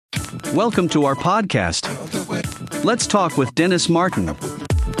Welcome to our podcast. Let's talk with Dennis Martin,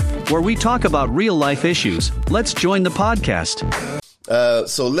 where we talk about real life issues. Let's join the podcast.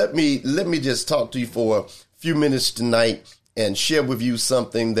 So let me just talk to you for a few minutes tonight and share with you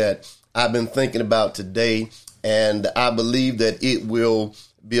something that I've been thinking about today, and I believe that it will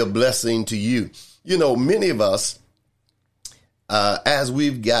be a blessing to you. You know, many of us, as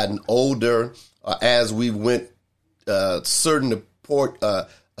we've gotten older, as we went a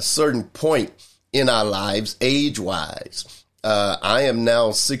certain point in our lives, age-wise. I am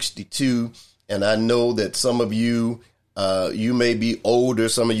now 62, and I know that some of you, you may be older,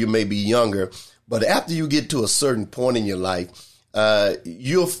 some of you may be younger, but after you get to a certain point in your life,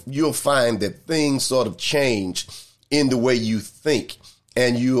 you'll find that things sort of change in the way you think,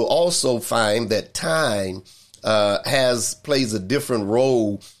 and you'll also find that time plays a different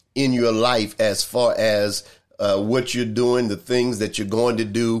role in your life as far as what you're doing, the things that you're going to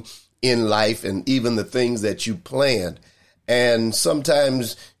do in life, and even the things that you planned. And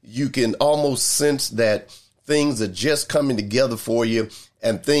sometimes you can almost sense that things are just coming together for you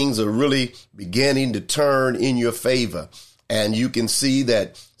and things are really beginning to turn in your favor. And you can see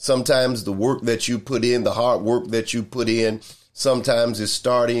that sometimes the work that you put in, the hard work that you put in, sometimes is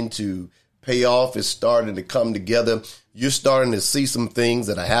starting to pay off. It's starting to come together. You're starting to see some things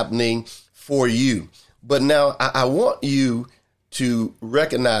that are happening for you. But now I want you to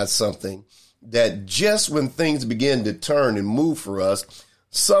recognize something, that just when things begin to turn and move for us,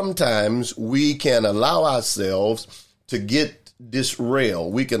 sometimes we can allow ourselves to get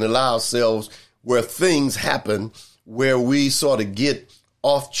disrailed. We can allow ourselves where things happen where we sort of get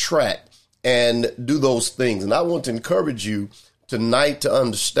off track and do those things. And I want to encourage you tonight to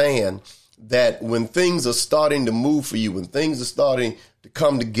understand that when things are starting to move for you, when things are starting to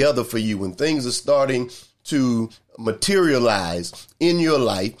come together for you, when things are starting to materialize in your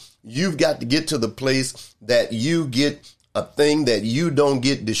life, you've got to get to the place that you get a thing that you don't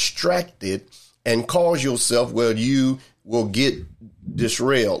get distracted and cause yourself where you will get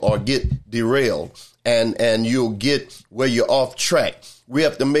disrailed or get derailed, and you'll get where you're off track. We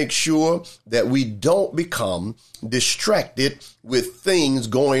have to make sure that we don't become distracted with things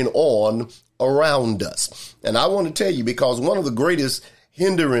going on around us. And I want to tell you, because one of the greatest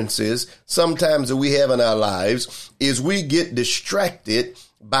hindrances sometimes that we have in our lives is we get distracted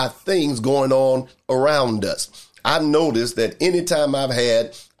by things going on around us. I've noticed that anytime I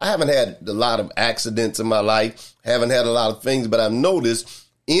haven't had a lot of accidents in my life, haven't had a lot of things, but I've noticed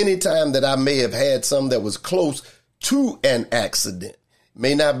anytime that I may have had some that was close to an accident,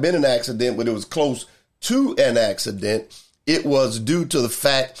 may not have been an accident, but it was close to an accident, it was due to the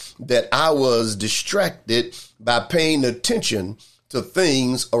fact that I was distracted by paying attention to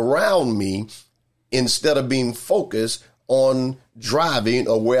things around me instead of being focused on driving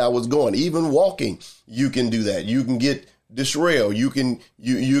or where I was going. Even walking, you can do that. You can get disrailed. You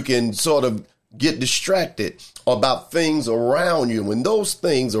can sort of get distracted about things around you. When those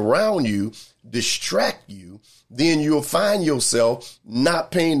things around you distract you, then you'll find yourself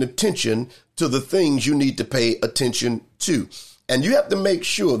not paying attention to the things you need to pay attention to. And you have to make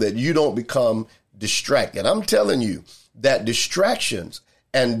sure that you don't become distracted. I'm telling you that distractions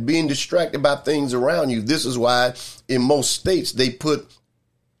and being distracted by things around you, this is why in most states they put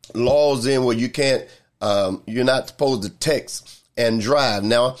laws in where you can't, you're not supposed to text and drive.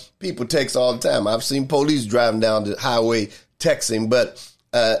 Now, people text all the time. I've seen police driving down the highway texting, but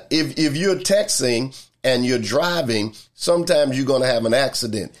if you're texting and you're driving, sometimes you're going to have an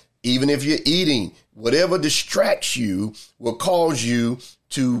accident. Even if you're eating, whatever distracts you will cause you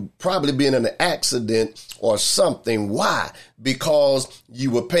to probably be in an accident or something. Why? Because you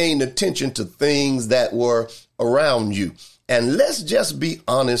were paying attention to things that were around you. And let's just be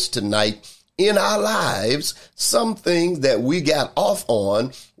honest tonight. In our lives, some things that we got off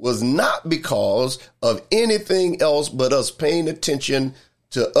on was not because of anything else but us paying attention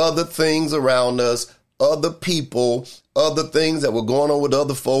to other things around us, other people, other things that were going on with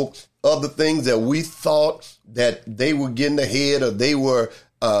other folk, other things that we thought that they were getting ahead or they were,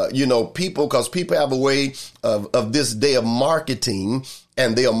 people, because people have a way of this day of marketing,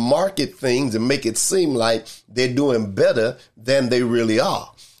 and they'll market things and make it seem like they're doing better than they really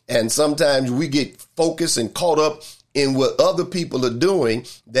are. And sometimes we get focused and caught up in what other people are doing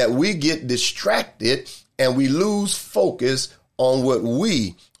that we get distracted and we lose focus on what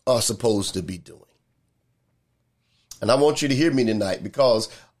we are supposed to be doing. And I want you to hear me tonight, because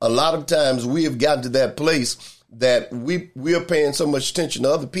a lot of times we have gotten to that place that we are paying so much attention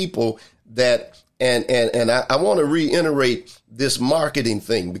to other people that, and I want to reiterate this marketing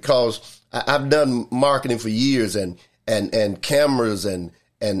thing, because I've done marketing for years and cameras and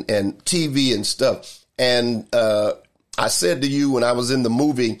and TV and stuff. And I said to you when I was in the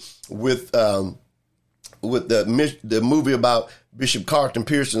movie with the movie about Bishop Carlton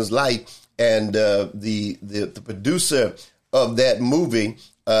Pearson's life, and the producer of that movie,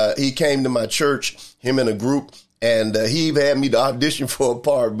 he came to my church, him and a group, and he even had me to audition for a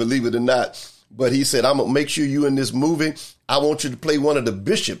part, believe it or not. But he said, I'm going to make sure you in this movie. I want you to play one of the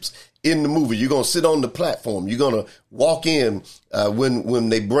bishops in the movie. You're going to sit on the platform. You're going to walk in when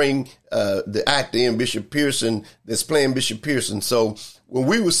they bring the actor in, Bishop Pearson, that's playing Bishop Pearson. So when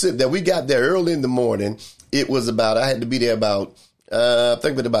we were sitting there, we got there early in the morning. It was about, I had to be there about, I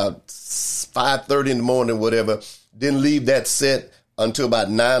think it was about 5:30 in the morning, whatever. Didn't leave that set until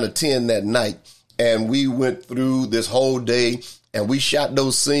about 9 or 10 that night. And we went through this whole day and we shot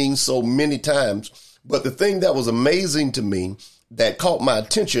those scenes so many times. But the thing that was amazing to me that caught my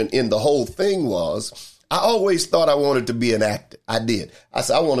attention in the whole thing was I always thought I wanted to be an actor. I did. I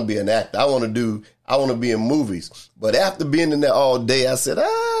said, I want to be an actor. I want to be in movies. But after being in there all day, I said,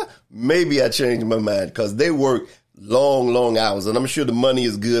 maybe I changed my mind, because they work long, long hours. And I'm sure the money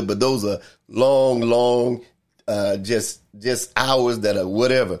is good, but those are long, just hours that are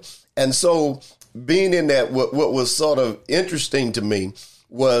whatever. And so being in that, what was sort of interesting to me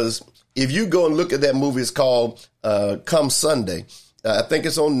was, if you go and look at that movie, it's called Come Sunday. I think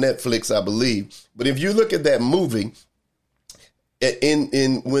it's on Netflix, I believe. But if you look at that movie,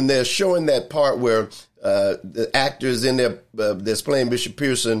 in when they're showing that part where the actors in there that's playing Bishop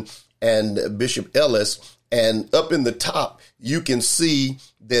Pearson and Bishop Ellis, and up in the top, you can see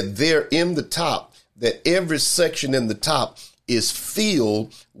that they're in the top, that every section in the top is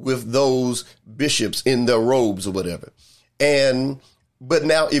filled with those bishops in their robes or whatever. But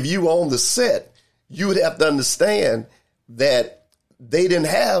now if you were on the set, you would have to understand that they didn't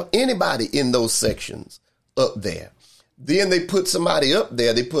have anybody in those sections up there. Then they put somebody up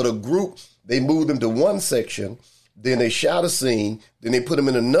there. They put a group. They moved them to one section. Then they shot a scene. Then they put them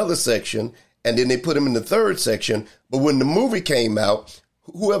in another section. And then they put them in the third section. But when the movie came out,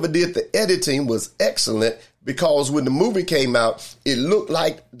 whoever did the editing was excellent, because when the movie came out, it looked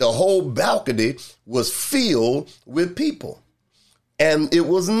like the whole balcony was filled with people. And it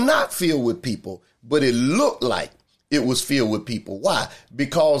was not filled with people, but it looked like it was filled with people. Why?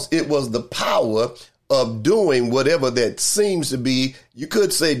 Because it was the power of doing whatever that seems to be, you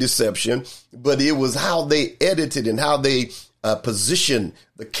could say deception, but it was how they edited and how they positioned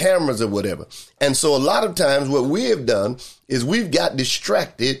the cameras or whatever. And so a lot of times what we have done is we've got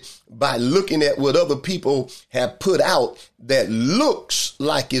distracted by looking at what other people have put out that looks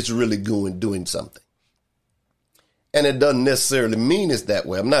like it's really doing something. And it doesn't necessarily mean it's that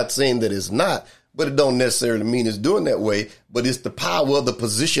way. I'm not saying that it's not, but it don't necessarily mean it's doing that way. But it's the power of the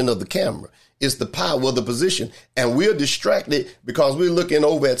position of the camera. It's the power of the position. And we're distracted because we're looking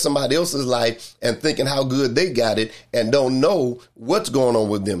over at somebody else's life and thinking how good they got it and don't know what's going on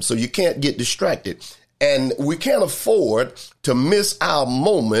with them. So you can't get distracted. And we can't afford to miss our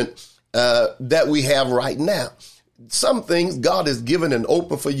moment that we have right now. Some things God has given and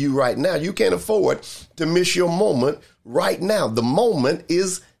open for you right now. You can't afford to miss your moment right now. The moment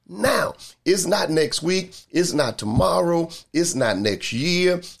is now. It's not next week. It's not tomorrow. It's not next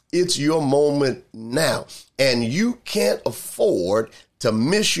year. It's your moment now. And you can't afford to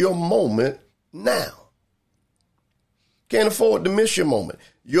miss your moment now. Can't afford to miss your moment.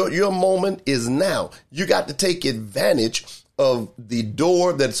 Your moment is now. You got to take advantage of the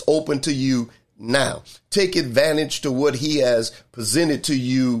door that's open to you now. Take advantage to what he has presented to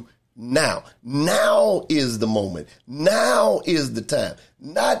you now. Now is the moment. Now is the time.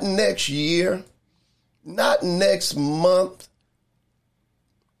 Not next year, not next month.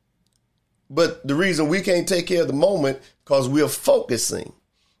 But the reason we can't take care of the moment because we're focusing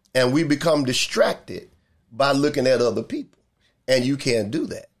and we become distracted by looking at other people. And you can't do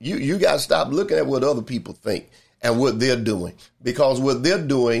that. You got to stop looking at what other people think and what they're doing, because what they're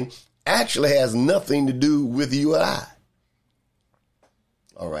doing actually has nothing to do with you and I.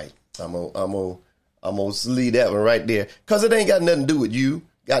 All right. I'm gonna leave that one right there, because it ain't got nothing to do with you,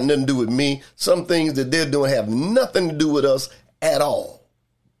 got nothing to do with me. Some things that they're doing have nothing to do with us at all.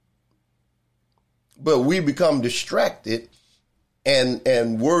 But we become distracted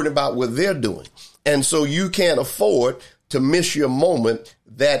and worried about what they're doing. And so you can't afford to miss your moment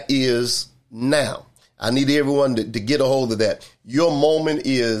that is now. I need everyone to get a hold of that. Your moment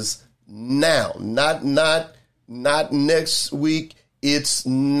is now, not next week. It's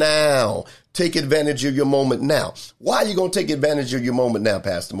now. Take advantage of your moment now. Why are you going to take advantage of your moment now,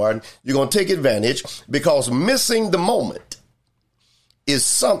 Pastor Martin? You're going to take advantage because missing the moment is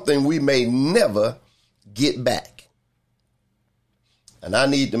something we may never get back. And I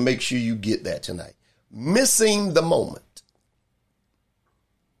need to make sure you get that tonight. Missing the moment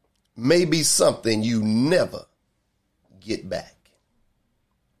may be something you never get back.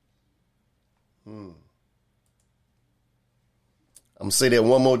 I'm going to say that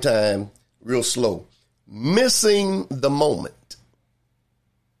one more time, real slow. Missing the moment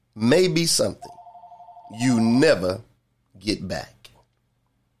may be something you never get back.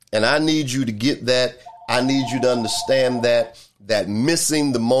 And I need you to get that. I need you to understand that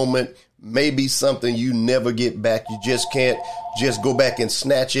missing the moment may be something you never get back. You just can't just go back and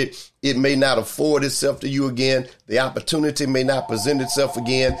snatch it. It may not afford itself to you again. The opportunity may not present itself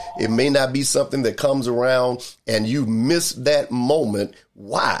again. It may not be something that comes around and you miss that moment.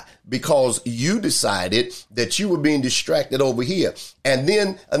 Why? Because you decided that you were being distracted over here. And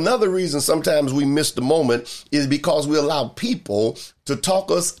then another reason sometimes we miss the moment is because we allow people to talk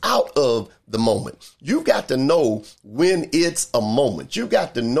us out of the moment. You've got to know when it's a moment. You've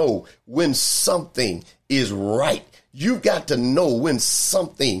got to know when something is right. You've got to know when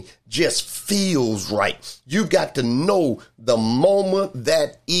something just feels right. You've got to know the moment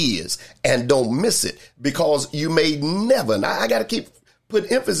that is and don't miss it, because you may never, and I got to keep put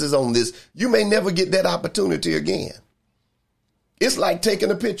emphasis on this, you may never get that opportunity again. It's like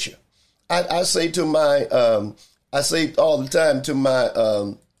taking a picture. I say to my, I say all the time to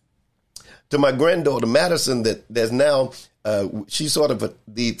my granddaughter, Madison, that's now, she's sort of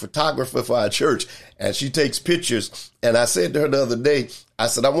the photographer for our church, and she takes pictures. And I said to her the other day, I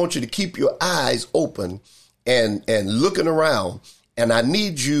said, I want you to keep your eyes open and looking around. And I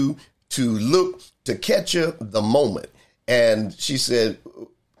need you to look to catch the moment. And she said,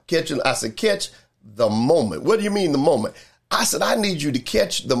 I said, catch the moment. What do you mean the moment? I said, I need you to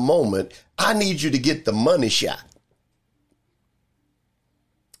catch the moment. I need you to get the money shot.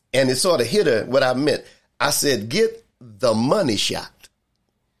 And it sort of hit her what I meant. I said, get the money shot.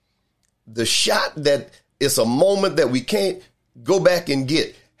 The shot that is a moment that we can't go back and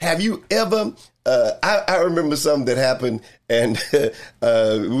get. Have you ever, I remember something that happened, and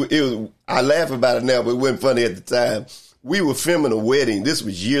I laugh about it now, but it wasn't funny at the time. We were filming a wedding. This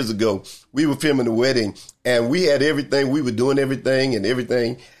was years ago. We were filming a wedding, and we had everything. We were doing everything.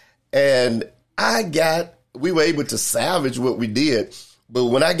 And we were able to salvage what we did. But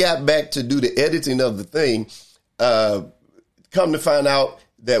when I got back to do the editing of the thing, come to find out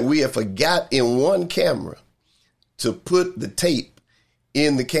that we had forgot in one camera to put the tape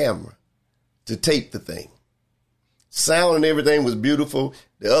in the camera to tape the thing. Sound and everything was beautiful.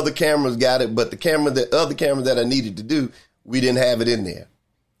 The other cameras got it, but the other camera that I needed to do, we didn't have it in there.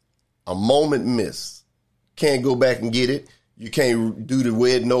 A moment missed. Can't go back and get it. You can't do the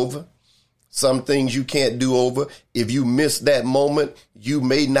wedding over. Some things you can't do over. If you miss that moment, you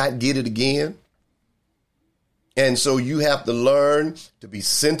may not get it again. And so you have to learn to be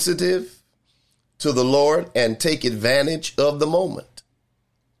sensitive to the Lord and take advantage of the moment.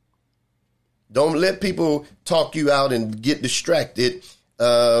 Don't let people talk you out and get distracted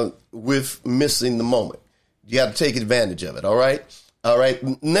with missing the moment. You have to take advantage of it. All right. All right.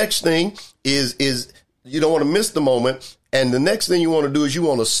 Next thing is you don't want to miss the moment. And the next thing you want to do is you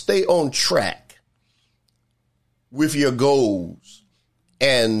want to stay on track with your goals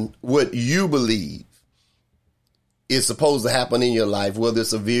and what you believe is supposed to happen in your life, whether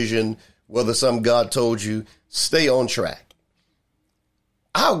it's a vision, whether something God told you. Stay on track.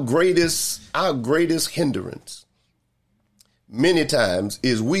 Our greatest hindrance many times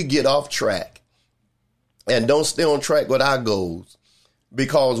is we get off track and don't stay on track with our goals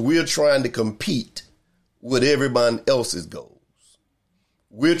because we're trying to compete with everyone else's goals.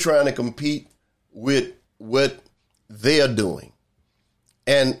 We're trying to compete with what they're doing.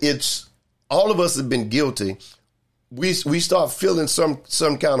 And it's all of us have been guilty. We start feeling some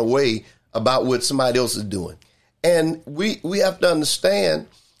kind of way about what somebody else is doing. And we have to understand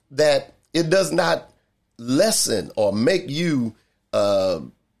that it does not lessen or make you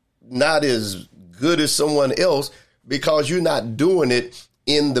not as good as someone else because you're not doing it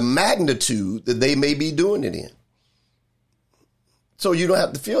in the magnitude that they may be doing it in. So you don't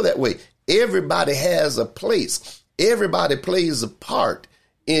have to feel that way. Everybody has a place. Everybody plays a part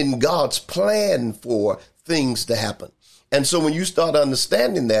in God's plan for things to happen. And so when you start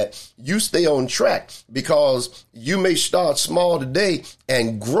understanding that, you stay on track because you may start small today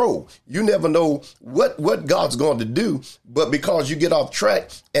and grow. You never know what God's going to do, but because you get off track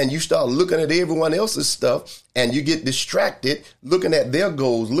and you start looking at everyone else's stuff and you get distracted, looking at their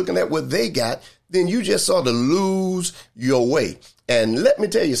goals, looking at what they got, then you just sort of lose your way. And let me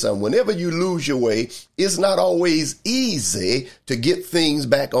tell you something, whenever you lose your way, it's not always easy to get things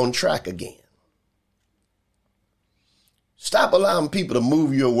back on track again. Stop allowing people to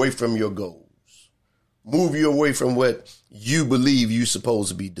move you away from your goals, move you away from what you believe you're supposed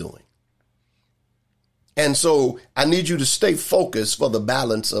to be doing. And so I need you to stay focused for the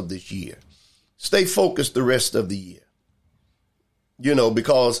balance of this year. Stay focused the rest of the year. You know,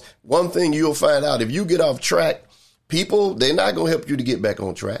 because one thing you'll find out, if you get off track, people, they're not going to help you to get back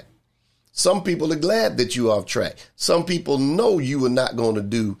on track. Some people are glad that you're off track. Some people know you are not going to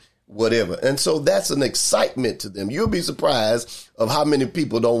do whatever. And so that's an excitement to them. You'll be surprised of how many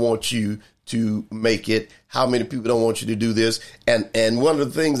people don't want you to make it, how many people don't want you to do this. And one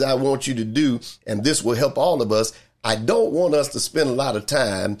of the things I want you to do, and this will help all of us, I don't want us to spend a lot of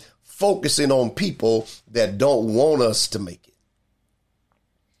time focusing on people that don't want us to make it.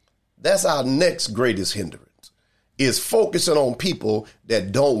 That's our next greatest hindrance, is focusing on people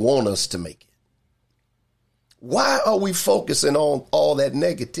that don't want us to make it. Why are we focusing on all that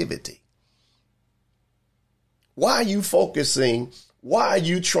negativity? Why are you focusing? Why are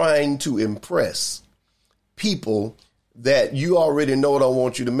you trying to impress people that you already know don't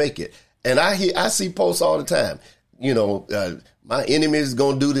want you to make it? And I see posts all the time. You know, my enemy is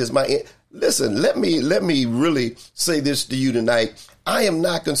going to do this. Listen, let me really say this to you tonight. I am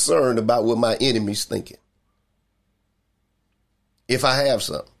not concerned about what my enemy's thinking. If I have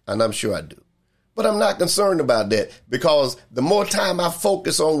some, and I'm sure I do. But I'm not concerned about that, because the more time I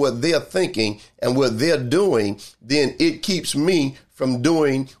focus on what they're thinking and what they're doing, then it keeps me from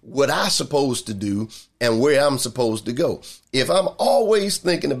doing what I'm supposed to do and where I'm supposed to go. If I'm always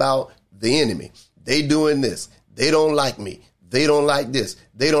thinking about the enemy, they doing this, they don't like me, they don't like this,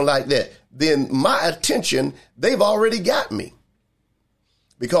 they don't like that, then my attention, they've already got me.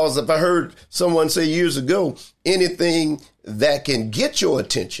 Because if I heard someone say years ago, anything that can get your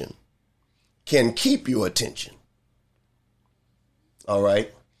attention can keep your attention. All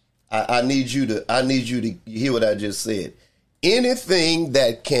right. I need you to hear what I just said. Anything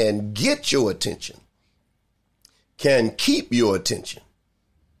that can get your attention can keep your attention.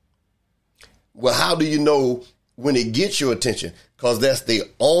 Well, how do you know when it gets your attention? Because that's the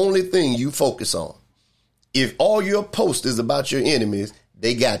only thing you focus on. If all your post is about your enemies,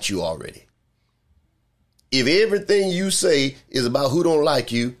 they got you already. If everything you say is about who don't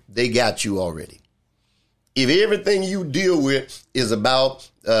like you, they got you already. If everything you deal with is about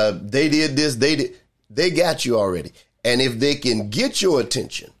they did this, they got you already. And if they can get your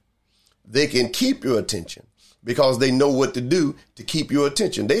attention, they can keep your attention, because they know what to do to keep your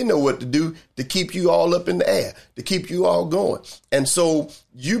attention. They know what to do to keep you all up in the air, to keep you all going. And so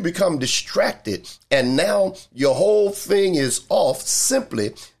you become distracted, and now your whole thing is off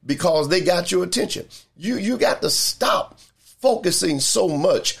simply because they got your attention. You got to stop focusing so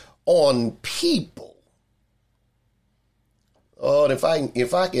much on people. Oh, and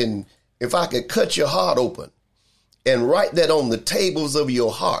if I could cut your heart open and write that on the tables of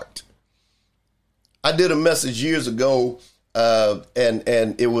your heart. I did a message years ago, and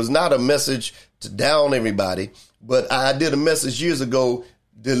it was not a message to down everybody, but I did a message years ago,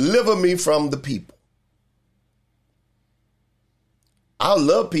 deliver me from the people. I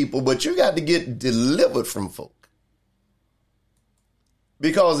love people, but you got to get delivered from folk.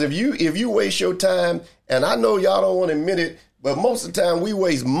 Because if you waste your time, and I know y'all don't want to admit it, but most of the time we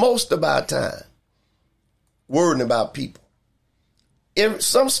waste most of our time worrying about people.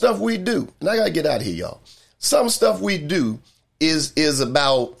 Some stuff we do, and I got to get out of here, y'all. Some stuff we do is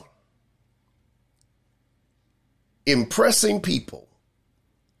about impressing people,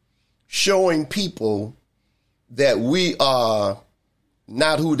 showing people that we are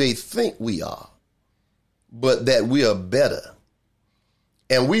not who they think we are, but that we are better.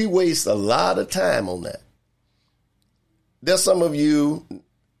 And we waste a lot of time on that. There's some of you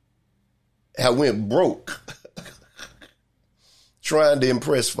have went broke trying to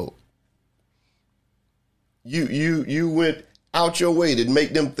impress folk. You went out your way to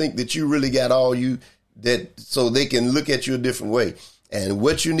make them think that you really got all you, that so they can look at you a different way. And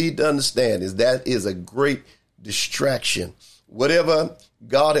what you need to understand is that is a great distraction. Whatever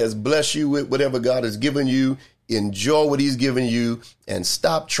God has blessed you with, whatever God has given you, enjoy what he's given you, and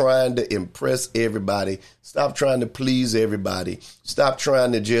stop trying to impress everybody. Stop trying to please everybody. Stop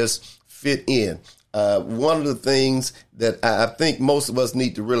trying to just fit in. One of the things that I think most of us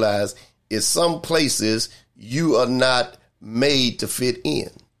need to realize is some places you are not made to fit in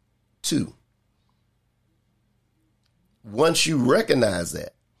to. Once you recognize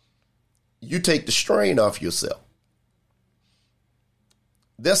that, you take the strain off yourself.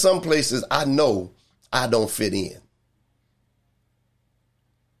 There's some places I know I don't fit in.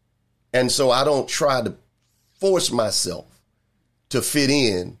 And so I don't try to force myself to fit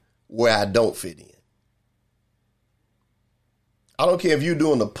in where I don't fit in. I don't care if you're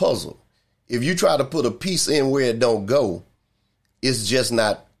doing a puzzle. If you try to put a piece in where it don't go, it's just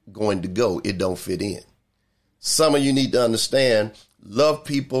not going to go. It don't fit in. Some of you need to understand, love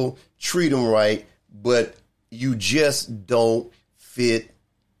people, treat them right, but you just don't fit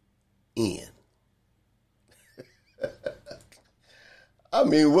in. I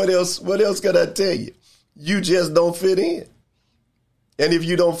mean, what else can I tell you? You just don't fit in. And if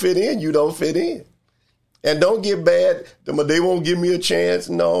you don't fit in, you don't fit in. And don't get bad. They won't give me a chance.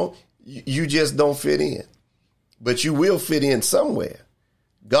 No, you just don't fit in. But you will fit in somewhere.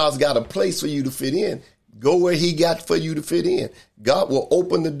 God's got a place for you to fit in. Go where he got for you to fit in. God will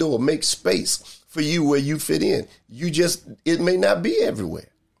open the door, make space for you where you fit in. It may not be everywhere.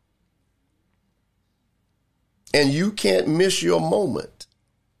 And you can't miss your moment.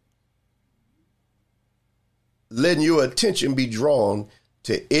 Letting your attention be drawn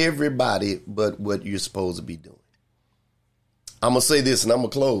to everybody but what you're supposed to be doing. I'm going to say this and I'm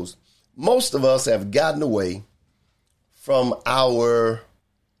going to close. Most of us have gotten away from our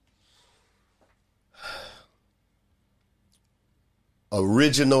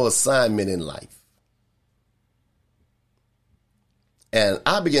original assignment in life. And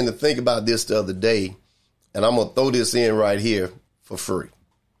I began to think about this the other day, and I'm going to throw this in right here for free.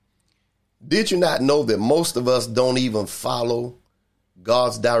 Did you not know that most of us don't even follow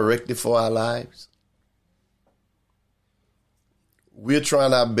God's directive for our lives? We're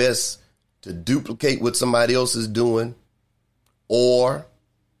trying our best to duplicate what somebody else is doing, or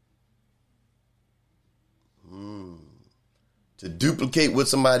to duplicate what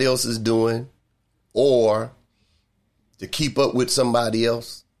somebody else is doing, or to keep up with somebody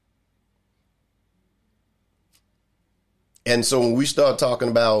else. And so when we start talking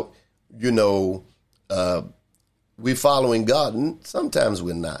about, we're following God, and sometimes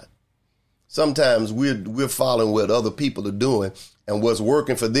we're not. Sometimes we're following what other people are doing, and what's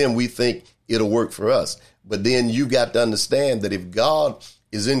working for them, we think it'll work for us. But then you got to understand that if God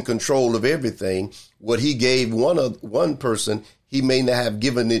is in control of everything, what he gave one person, he may not have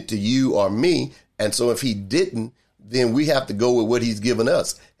given it to you or me. And so if he didn't, then we have to go with what he's given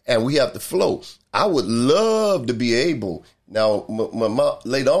us, and we have to flow. I would love to be able. Now, my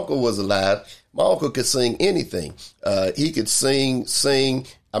late uncle was alive. My uncle could sing anything. He could sing.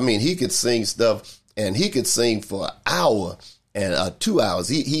 I mean, he could sing stuff, and he could sing for an hour and 2 hours.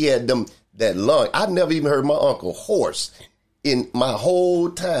 He had them that long. I never even heard my uncle hoarse in my whole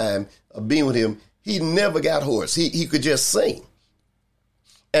time of being with him. He never got hoarse. He could just sing.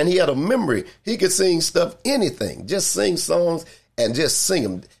 And he had a memory. He could sing stuff, anything. Just sing songs and just sing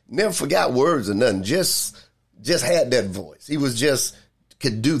them. Never forgot words or nothing. Just had that voice. He was just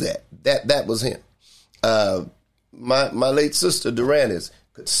could do that. That was him. My late sister Duranis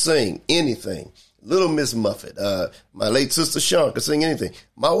could sing anything. Little Miss Muffet. My late sister Sean could sing anything.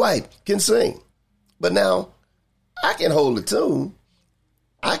 My wife can sing. But now I can hold a tune.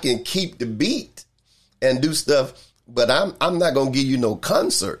 I can keep the beat and do stuff, but I'm not going to give you no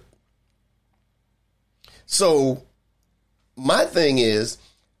concert. So my thing is,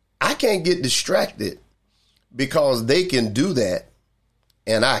 I can't get distracted because they can do that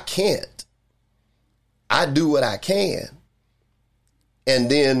and I can't. I do what I can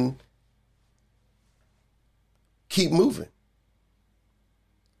and then keep moving.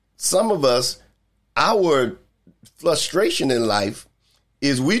 Some of us, our frustration in life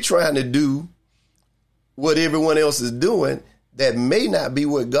is we trying to do what everyone else is doing that may not be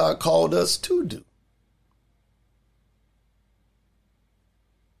what God called us to do.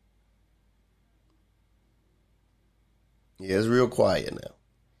 Yeah, it's real quiet now.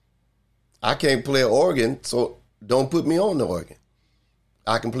 I can't play an organ, so don't put me on the organ.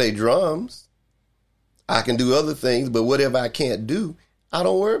 I can play drums. I can do other things, but whatever I can't do, I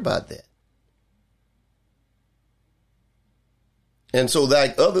don't worry about that. And so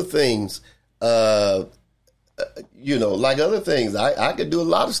like other things, I could do a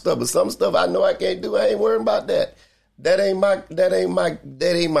lot of stuff, but some stuff I know I can't do. I ain't worrying about that. That ain't my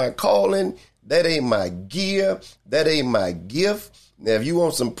calling. That ain't my gear. That ain't my gift. Now, if you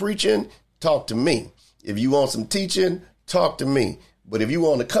want some preaching, talk to me. If you want some teaching, talk to me. But if you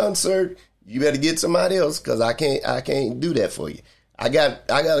want a concert, you better get somebody else, because I can't do that for you. I got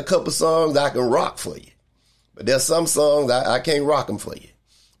a couple songs I can rock for you, but there's some songs I can't rock them for you.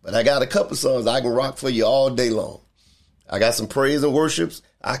 But I got a couple songs I can rock for you all day long. I got some praise and worships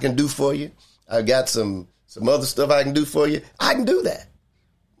I can do for you. I got some other stuff I can do for you. I can do that.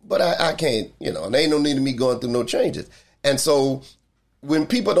 But I can't, and there ain't no need of me going through no changes. And so when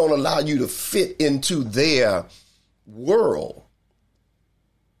people don't allow you to fit into their world,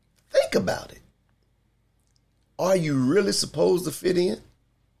 think about it. are you really supposed to fit in?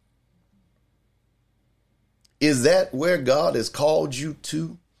 Is that where God has called you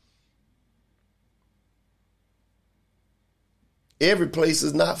to? Every place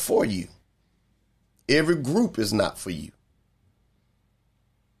is not for you. Every group is not for you.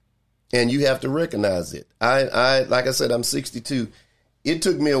 And you have to recognize it. I like I said, I'm 62. It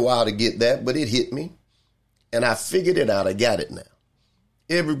took me a while to get that, but it hit me. And I figured it out. I got it now.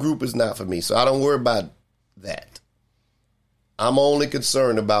 Every group is not for me, so I don't worry about that. I'm only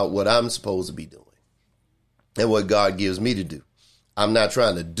concerned about what I'm supposed to be doing and what God gives me to do. I'm not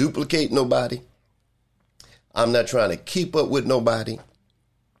trying to duplicate nobody. I'm not trying to keep up with nobody.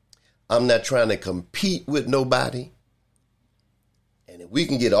 I'm not trying to compete with nobody. And if we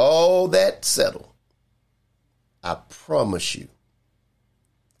can get all that settled, I promise you,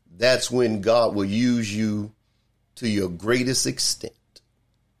 that's when God will use you to your greatest extent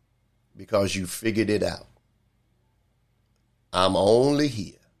because you figured it out. I'm only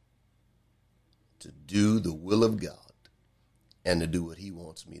here to do the will of God and to do what he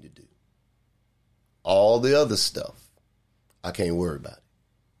wants me to do. All the other stuff, I can't worry about it.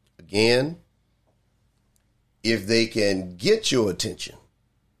 Again, if they can get your attention,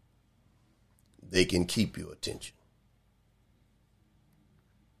 they can keep your attention.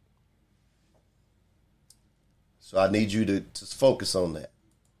 So I need you to focus on that.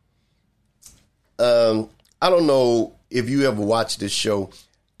 I don't know if you ever watched this show.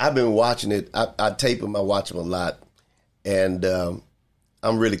 I've been watching it. I tape them. I watch them a lot. And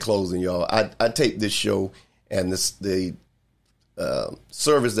I'm really closing, y'all. I tape this show, and the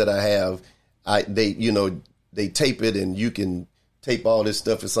service that I have, they tape it, and you can tape all this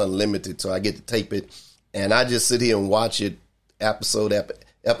stuff. It's unlimited, so I get to tape it, and I just sit here and watch it episode after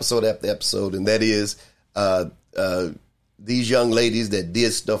episode, and that is these young ladies that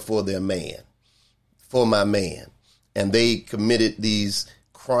did stuff for their man, for my man, and they committed these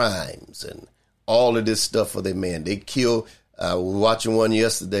crimes and all of this stuff for their man. They killed. We were watching one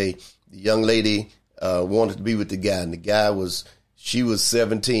yesterday. The young lady wanted to be with the guy, and she was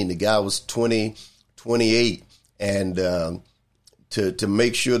 17. The guy was 20, 28. And to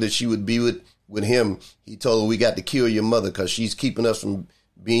make sure that she would be with him, he told her, we got to kill your mother because she's keeping us from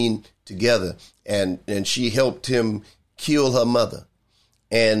being together. And she helped him kill her mother.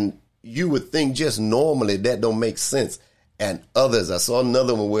 And you would think just normally that don't make sense. And others, I saw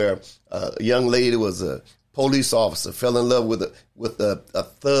another one where a young lady was a police officer, fell in love with a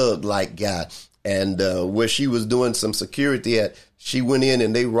thug-like guy, and where she was doing some security at, she went in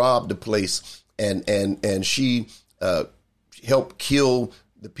and they robbed the place, and she helped kill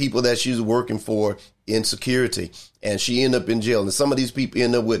the people that she was working for in security, and she ended up in jail. And some of these people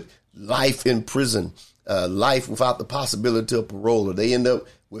end up with life in prison, life without the possibility of parole, or they end up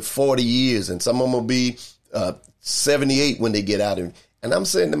with 40 years, and some of them will be 78 when they get out. And I'm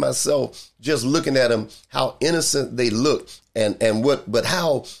saying to myself, just looking at them, how innocent they look, but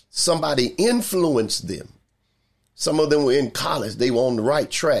how somebody influenced them. Some of them were in college. They were on the right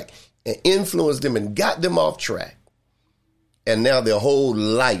track and influenced them and got them off track. And now their whole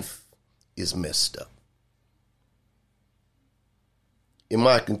life is messed up. In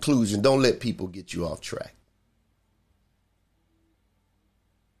my conclusion, don't let people get you off track.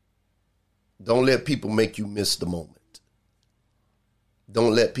 Don't let people make you miss the moment.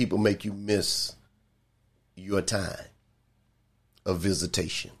 Don't let people make you miss your time of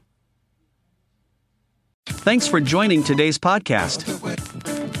visitation. Thanks for joining today's podcast.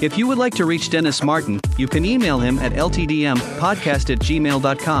 If you would like to reach Dennis Martin, you can email him at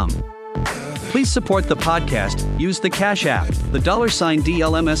ltdmpodcast@gmail.com. Please support the podcast. Use the Cash App, the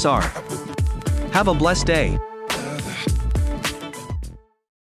 $DLMSR. Have a blessed day.